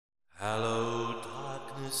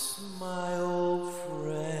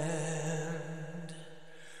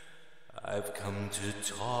I've come to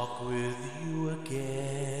talk with you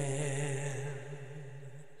again,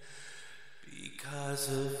 because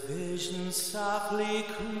a vision softly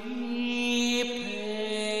creeping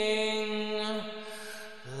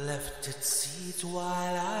left its seeds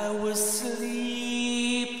while I was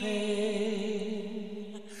sleeping,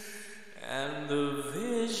 and the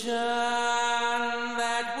vision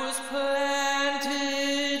that was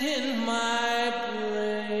planted in my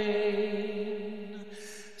brain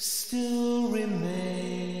still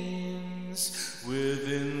remains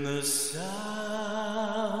within the sound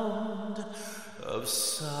of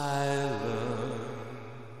silence.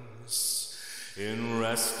 In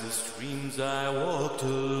restless dreams I walked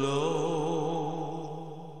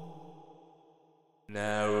alone,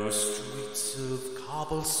 narrow streets of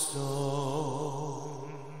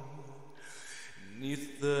cobblestone,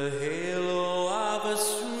 'neath the halo of a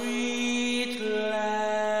street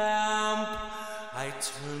lamp. I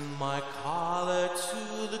turned my collar to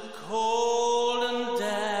the cold and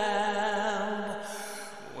damp,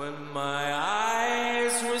 when my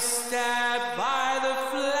eyes were stabbed by the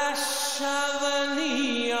flash of a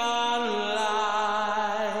neon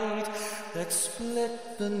light that split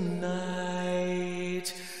the night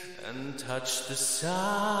and touched the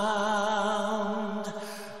sound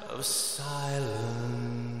of silence.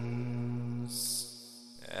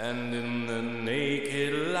 And in the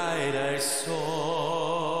naked light I saw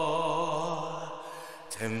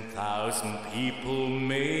 10,000 people,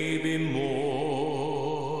 maybe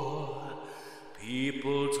more,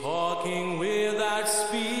 people talking without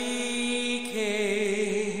speaking,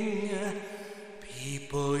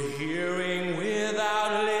 people hearing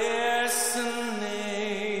without listening,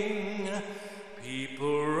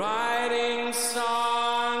 people writing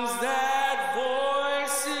songs that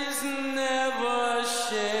voices never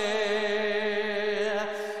share.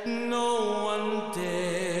 No one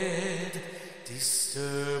dared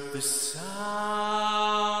disturb the sound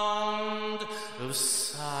of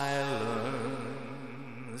silence.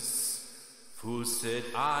 Fool said,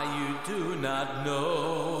 you do not know.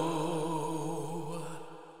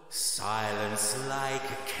 Silence like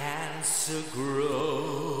a cancer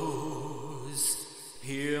grows.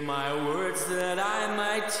 Hear my words that I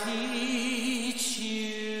might teach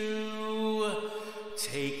you.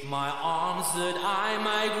 Take my arms that I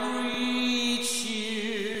might reach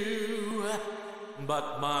you. But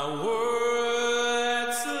my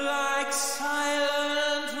words like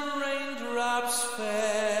silent raindrops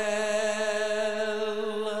fell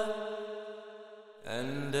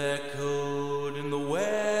and echoed in the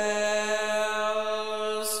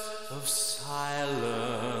wells of silence,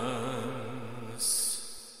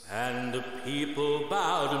 and the people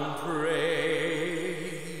bowed and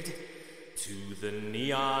prayed to the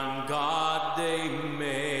neon god they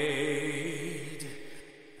made,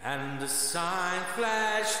 and the sign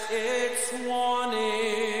flashed its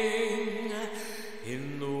warning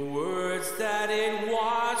in the words that it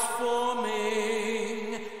was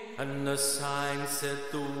forming. And the sign said,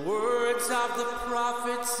 the words of the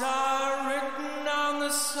prophets are written on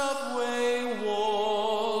the subway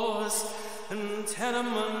walls and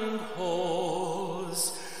tenement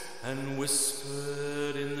halls, and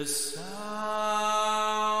whispered in the silence